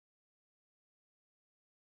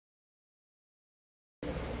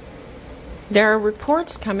There are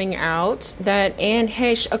reports coming out that Ann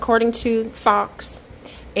Heche, according to Fox,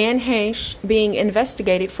 Ann Heche being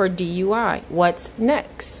investigated for DUI. What's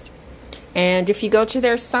next? And if you go to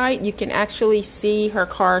their site, you can actually see her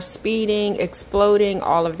car speeding, exploding,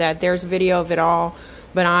 all of that. There's video of it all,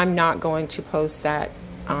 but I'm not going to post that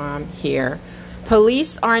here.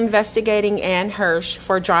 Police are investigating Ann Heche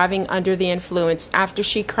for driving under the influence after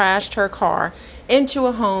she crashed her car into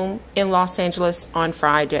a home in Los Angeles on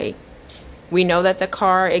Friday. We know that the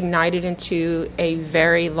car ignited into a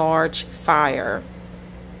very large fire.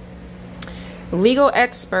 Legal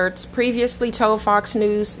experts previously told Fox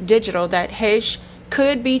News Digital that Heche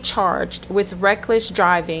could be charged with reckless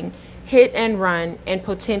driving, hit and run, and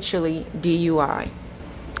potentially DUI.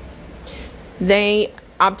 They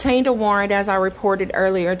obtained a warrant, as I reported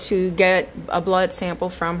earlier, to get a blood sample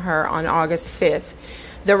from her on August 5th.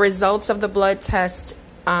 The results of the blood test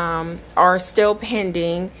are still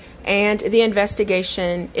pending, and the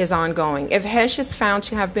investigation is ongoing. If Heche is found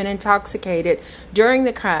to have been intoxicated during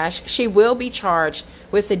the crash, she will be charged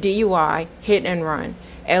with a DUI, hit and run,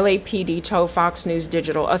 LAPD told Fox News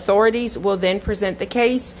Digital. Authorities will then present the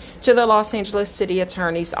case to the Los Angeles City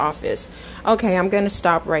Attorney's Office. Okay, I'm going to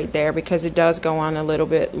stop right there because it does go on a little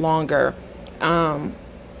bit longer. I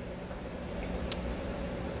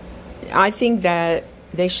think that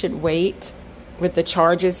they should wait with the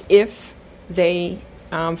charges if they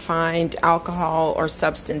find alcohol or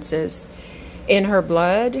substances in her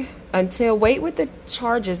blood. Wait with the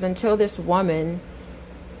charges until this woman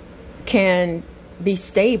can be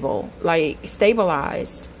stabilized.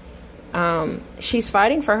 She's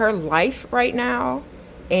fighting for her life right now,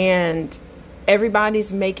 and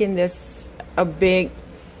everybody's making this a big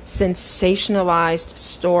sensationalized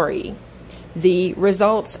story. The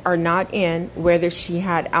results are not in, whether she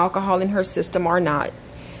had alcohol in her system or not,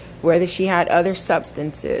 whether she had other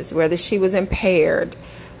substances, whether she was impaired.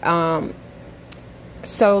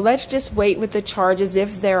 So let's just wait with the charges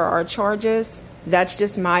if there are charges. That's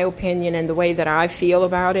just my opinion and the way that I feel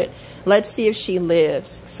about it. Let's see if she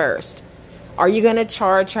lives first. Are you going to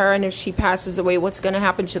charge her? And if she passes away, what's going to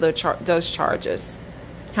happen to those charges?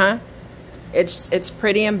 Huh? It's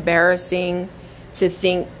pretty embarrassing to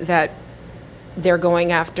think that they're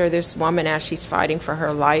going after this woman as she's fighting for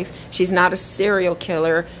her life. She's not a serial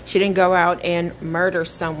killer. She didn't go out and murder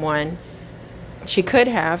someone. She could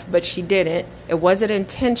have, but she didn't. It wasn't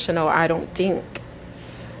intentional, I don't think.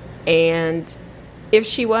 And if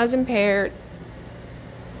she was impaired,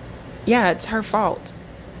 yeah, it's her fault.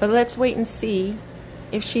 But let's wait and see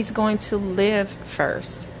if she's going to live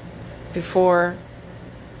first before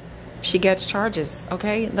she gets charges,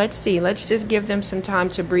 okay? Let's see. Let's just give them some time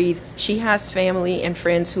to breathe. She has family and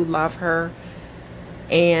friends who love her,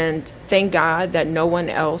 and thank God that no one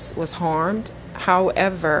else was harmed.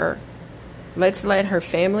 However, let's let her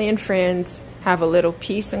family and friends have a little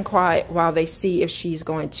peace and quiet while they see if she's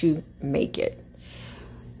going to make it.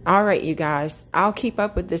 All right, you guys, I'll keep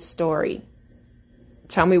up with this story.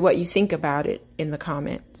 Tell me what you think about it in the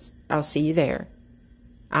comments. I'll see you there.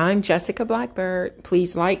 I'm Jessica Blackbird.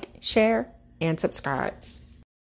 Please like, share, and subscribe.